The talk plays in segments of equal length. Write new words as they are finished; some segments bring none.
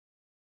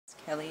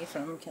Kelly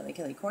from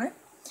Kelly Corner.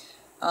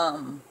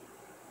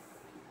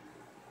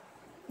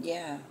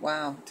 Yeah,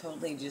 wow,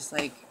 totally just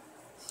like,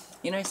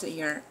 I sit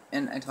here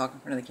and I talk in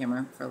front of the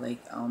camera for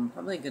like,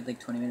 probably a good like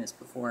 20 minutes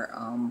before,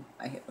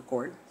 I hit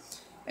record.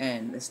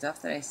 And the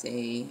stuff that I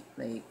say,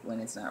 like, when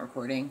it's not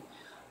recording,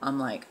 I'm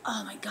like,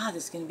 oh my god,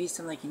 there's gonna be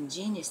some like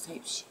ingenious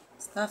type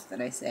stuff that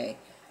I say.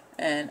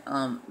 And,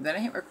 then I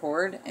hit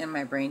record and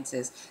my brain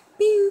says,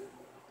 beep,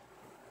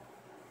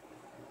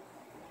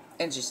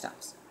 and it just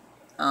stops.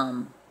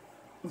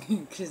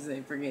 Because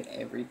I forget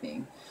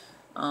everything.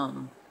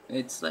 Um,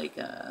 it's like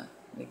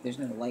there's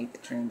no light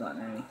that turns on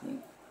or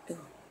anything. Ooh,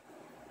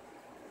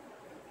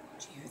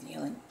 did you hear the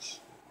yelling? Shh.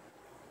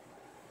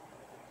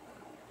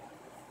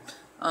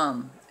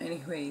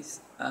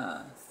 Anyways,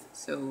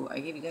 so I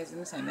gave you guys an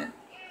assignment.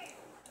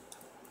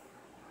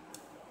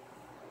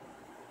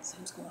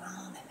 Something's going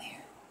on in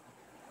there.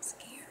 I'm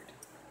scared.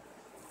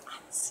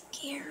 I'm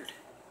scared.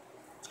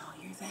 Y'all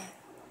hear that?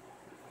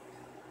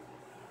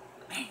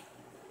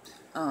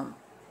 Man.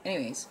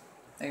 Anyways,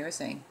 like I was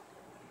saying,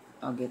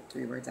 I'll get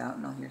 3 words out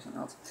and I'll hear something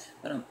else.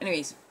 But,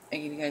 anyways, I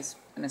gave you guys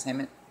an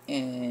assignment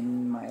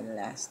in my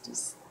last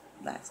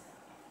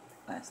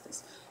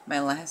my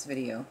last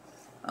video,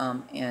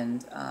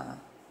 and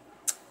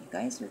you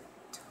guys are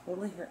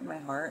totally hurting my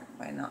heart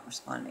by not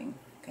responding.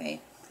 Okay,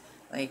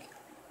 like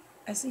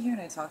I sit here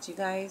and I talk to you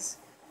guys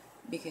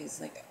because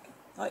like I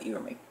thought you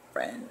were my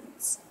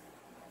friends.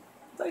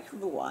 I thought I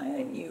could rely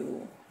on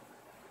you,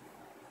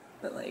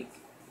 but like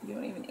you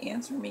don't even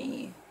answer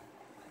me.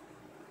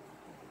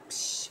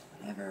 Psh,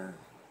 whatever.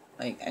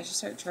 Like I should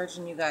start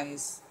charging you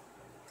guys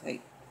to,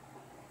 like,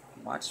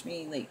 watch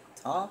me like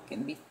talk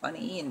and be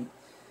funny and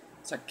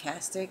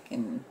sarcastic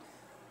and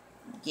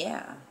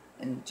yeah,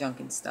 and junk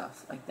and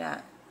stuff like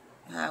that.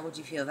 How would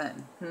you feel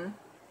then?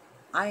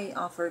 I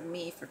offered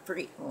me for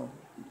free. Well,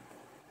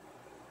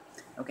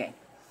 okay,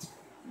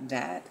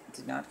 that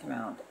did not come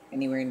out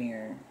anywhere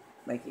near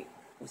like it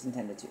was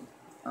intended to.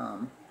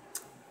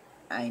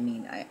 I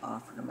mean, I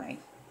offered my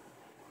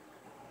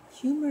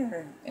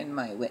humor and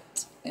my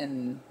wit,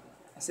 and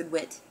I said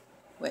wit,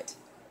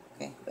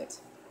 okay,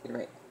 wit, get it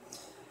right.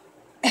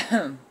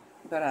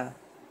 But I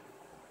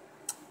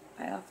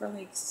offer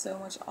like so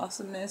much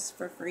awesomeness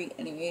for free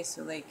anyway,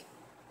 so like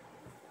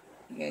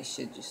you guys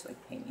should just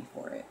like pay me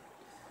for it.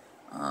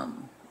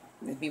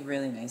 It'd be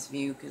really nice of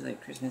you because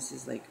like Christmas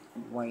is like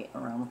right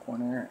around the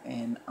corner,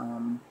 and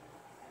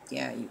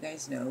yeah, you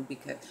guys know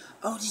because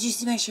did you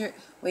see my shirt?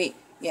 Wait,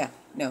 yeah,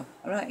 no,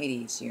 I'm not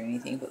ADHD or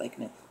anything, but like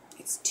no,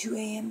 it's 2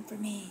 a.m. for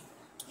me.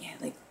 Yeah,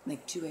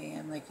 like 2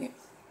 a.m. like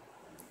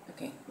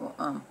okay,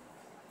 well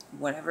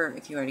whatever.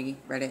 If you already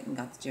read it and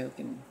got the joke,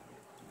 and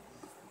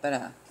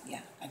but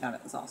yeah, I thought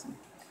it was awesome.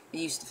 It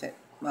used to fit.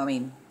 Well, I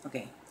mean,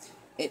 okay,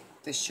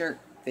 the shirt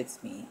fits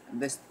me.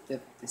 The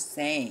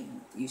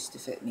saying used to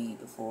fit me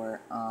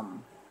before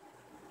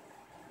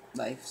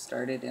life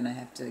started, and I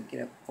have to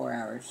get up 4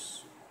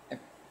 hours,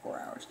 4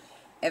 hours,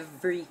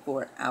 every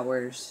 4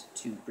 hours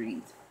to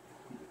breathe.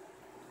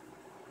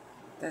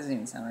 Doesn't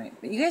even sound right,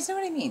 but you guys know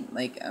what I mean.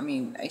 Like, I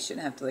mean, I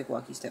shouldn't have to like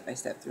walk you step by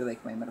step through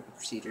like my medical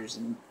procedures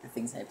and the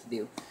things I have to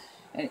do,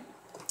 and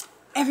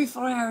every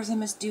 4 hours I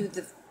must do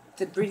the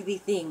breathy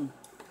thing.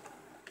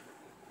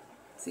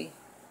 See,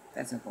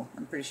 that's simple.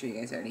 I'm pretty sure you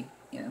guys already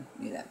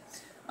knew that.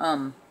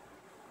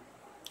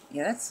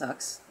 Yeah, that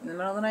sucks in the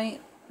middle of the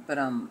night, but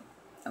I'm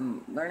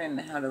learning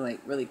how to like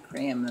really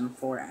cram them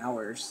 4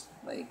 hours.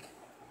 Like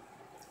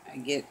I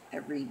get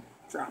every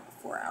drop of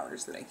 4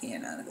 hours that I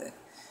can out of it.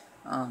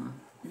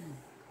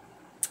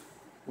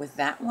 With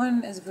that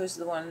one, as opposed to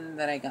the one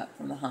that I got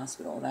from the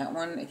hospital, that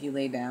one, if you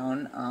lay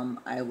down,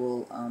 I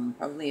will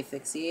probably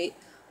asphyxiate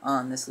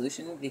on the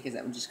solution because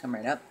that would just come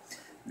right up.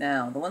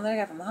 Now, the one that I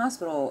got from the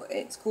hospital,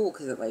 it's cool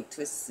because it like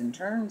twists and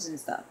turns and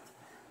stuff.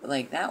 But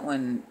like that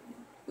one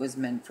was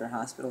meant for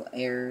hospital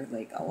air,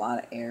 like a lot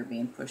of air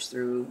being pushed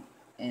through.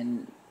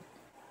 And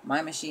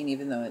my machine,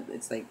 even though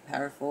it's like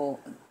powerful,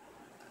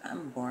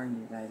 I'm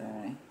boring you guys,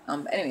 aren't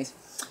I? Anyways,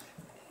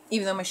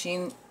 even though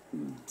machine, I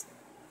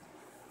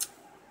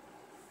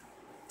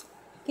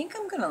think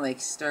I'm gonna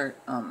like start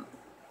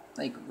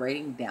like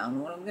writing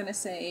down what I'm gonna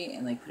say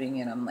and like putting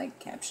it on like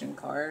caption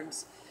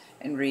cards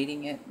and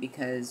reading it,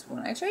 because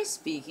when I try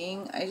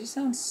speaking, I just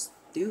sound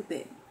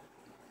stupid,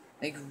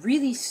 like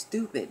really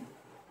stupid.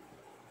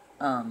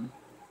 Don't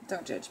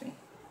judge me.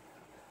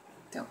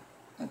 Don't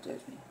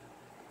judge me.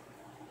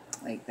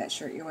 Like that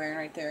shirt you're wearing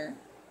right there,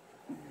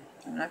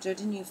 I'm not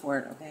judging you for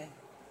it, okay?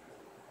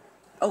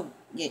 Oh,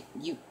 yeah,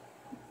 you.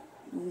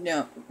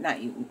 No,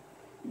 not you.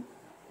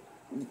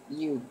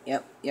 You.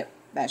 Yep.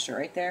 That shirt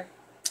right there.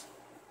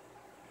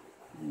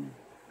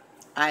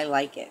 I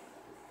like it.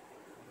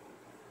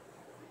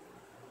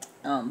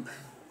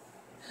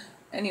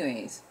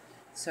 Anyways,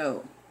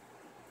 so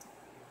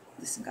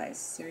listen, guys,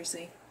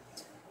 seriously,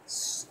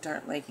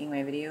 start liking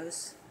my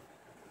videos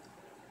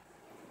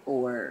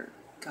or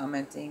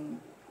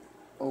commenting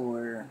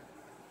or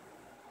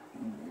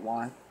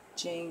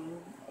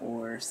watching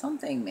or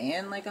something,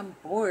 man. Like, I'm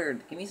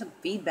bored. Give me some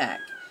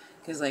feedback.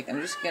 Because, like,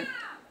 I'm just gonna...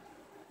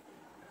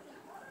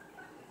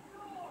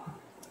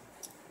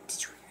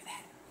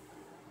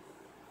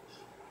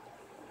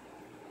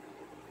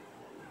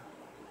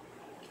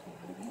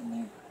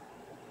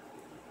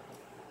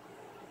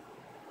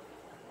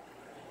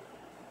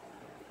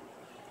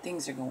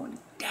 things are going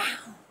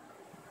down.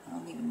 I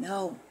don't even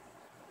know.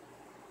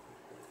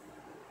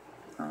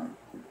 I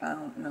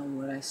don't know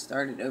what I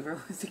started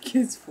over with the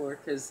kids for,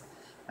 because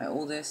my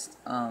oldest,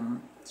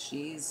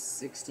 she's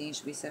 16,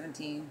 she'll be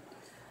 17.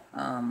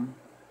 Oh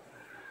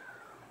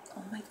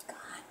my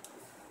god.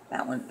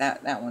 That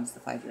one's the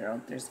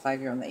 5-year-old. There's the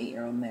 5-year-old and the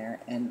 8-year-old in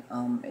there, and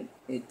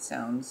it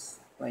sounds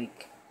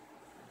like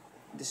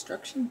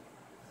destruction.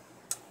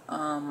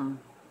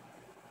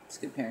 It's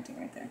good parenting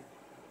right there.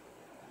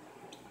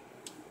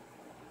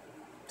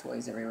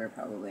 Toys everywhere,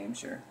 probably, I'm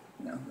sure.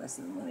 No, that's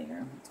in the living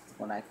room. It's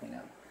what I clean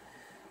up.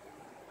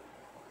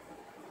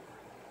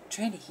 I'm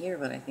trying to hear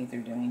what I think they're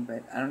doing,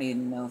 but I don't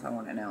even know if I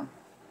want to know.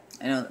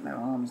 I know that my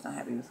mom's not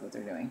happy with what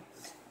they're doing.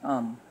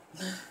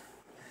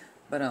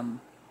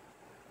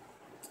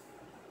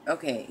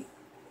 Okay.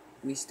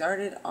 We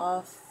started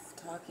off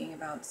talking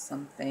about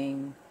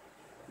something.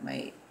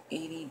 My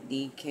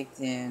ADD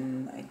kicked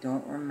in. I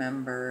don't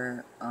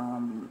remember.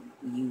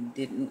 You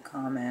didn't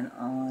comment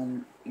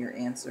on your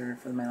answer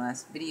for my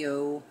last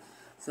video.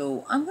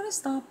 So I'm going to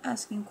stop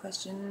asking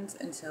questions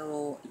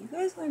until you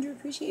guys learn to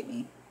appreciate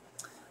me.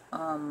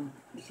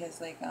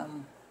 Because, like,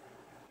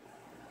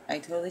 I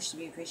totally should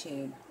be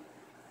appreciated.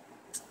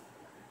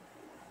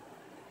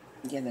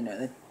 Yeah, no,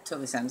 that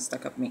totally sounded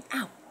stuck up me.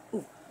 Ow!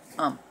 Ooh.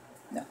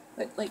 No.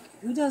 But,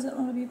 like, who doesn't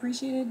want to be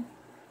appreciated?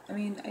 I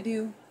mean, I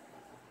do.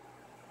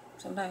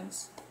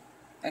 Sometimes.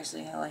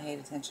 Actually, hell, I hate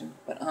attention.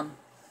 But,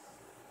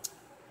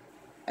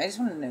 I just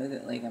want to know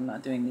that, like, I'm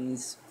not doing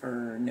these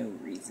for no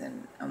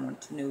reason. I want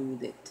to know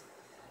that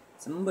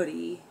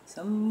somebody,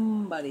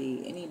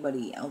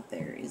 anybody out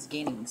there is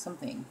gaining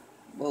something.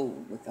 Whoa,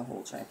 with the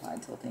whole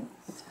tripod tilting.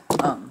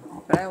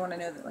 But I want to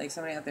know that, like,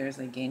 somebody out there is,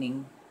 like,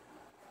 gaining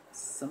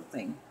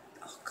something.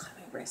 Oh, God,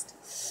 my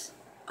wrist.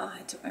 Oh,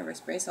 I took my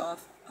wrist brace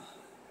off.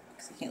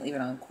 Because I can't leave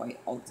it on quite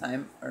all the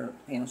time, or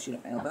the pain will shoot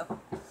up my elbow.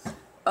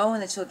 Oh,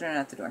 and the children are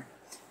at the door.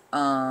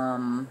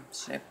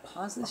 Should I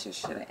pause this or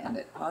should I end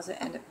it? Pause it,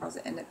 end it, pause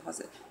it, end it, pause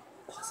it.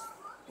 Pause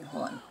it. Okay,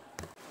 hold on.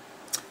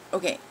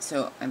 Okay,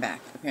 so I'm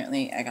back.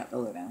 Apparently, I got the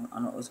lowdown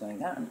on what was going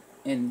down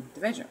in the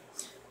bedroom.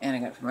 And I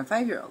got it from my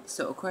 5-year-old.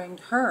 So according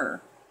to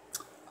her,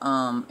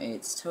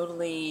 it's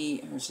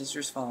totally her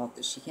sister's fault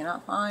that she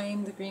cannot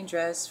find the green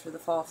dress for the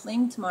fall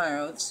fling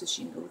tomorrow, so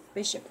she can go with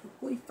Bishop, her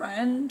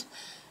boyfriend.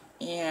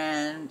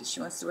 And she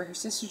wants to wear her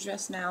sister's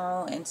dress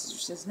now, and sister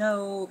says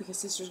no, because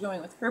sister's going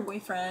with her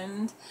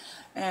boyfriend.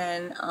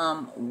 And,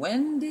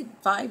 when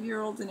did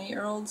 5-year-olds and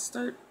 8-year-olds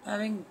start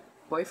having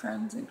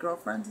boyfriends and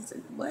girlfriends? It's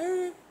like,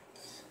 what?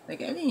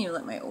 Like, I didn't even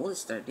let my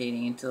oldest start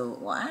dating until,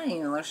 well, I didn't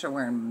even let her start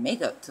wearing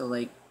makeup till,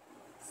 like,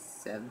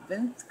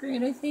 7th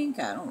grade, I think.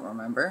 I don't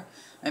remember.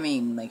 I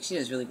mean, like, she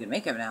does really good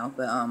makeup now,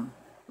 but,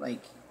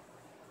 like,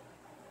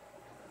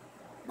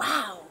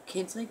 wow,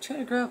 kids, like, try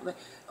to grow up, like,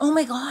 oh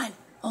my god.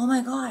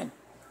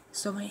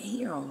 So my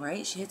 8-year-old,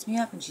 right? She hits me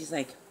up and she's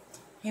like,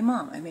 "Hey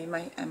mom, I made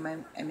my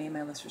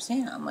list for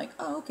Santa." I'm like,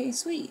 "Oh, okay,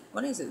 sweet.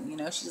 What is it?" You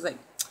know, she's like,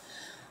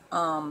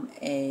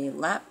 a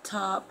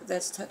laptop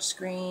that's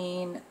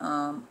touchscreen.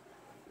 Oh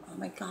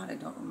my god, I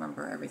don't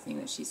remember everything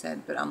that she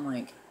said, but I'm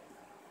like,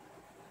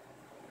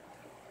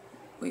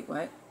 wait,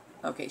 what?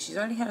 Okay, she's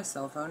already had a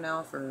cell phone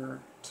now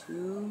for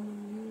 2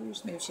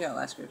 years. Maybe she got it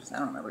last Christmas. I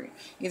don't remember.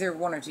 Either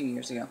 1 or 2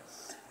 years ago.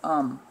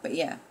 But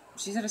yeah.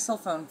 She's had a cell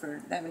phone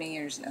for that many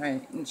years,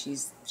 and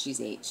she's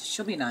 8.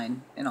 She'll be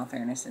 9, in all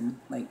fairness,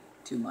 in like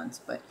 2 months.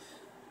 But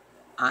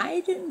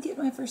I didn't get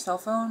my first cell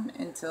phone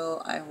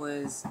until I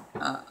was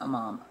a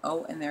mom.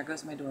 Oh, and there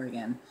goes my door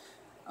again.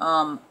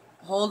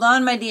 Hold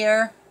on, my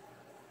dear.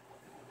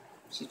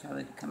 She's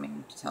probably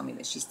coming to tell me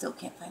that she still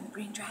can't find the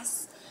green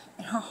dress,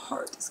 and her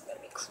heart is going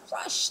to be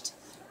crushed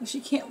if she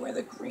can't wear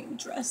the green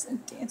dress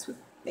and dance with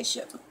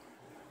Bishop.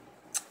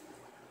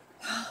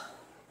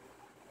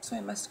 So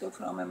I must go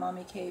put on my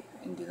mommy cape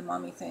and do the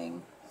mommy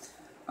thing.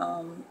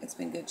 It's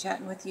been good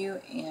chatting with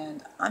you,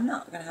 and I'm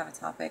not going to have a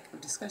topic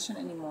of discussion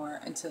anymore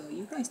until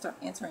you guys start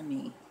answering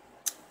me.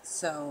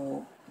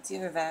 So it's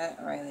either that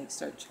or I, like,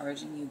 start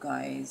charging you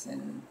guys,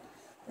 and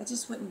that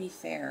just wouldn't be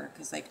fair,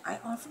 because, like, I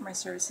offer my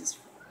services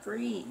for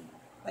free.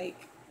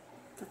 Like,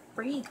 for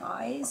free,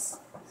 guys.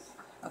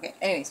 Okay,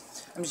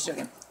 anyways, I'm just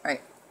joking.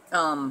 Alright,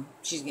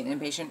 she's getting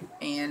impatient,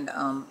 and,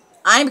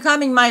 I'm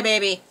coming, my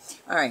baby.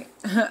 Alright,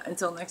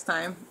 until next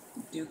time,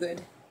 do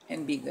good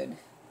and be good.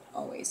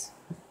 Always.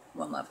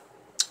 One love.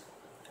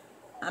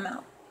 I'm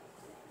out.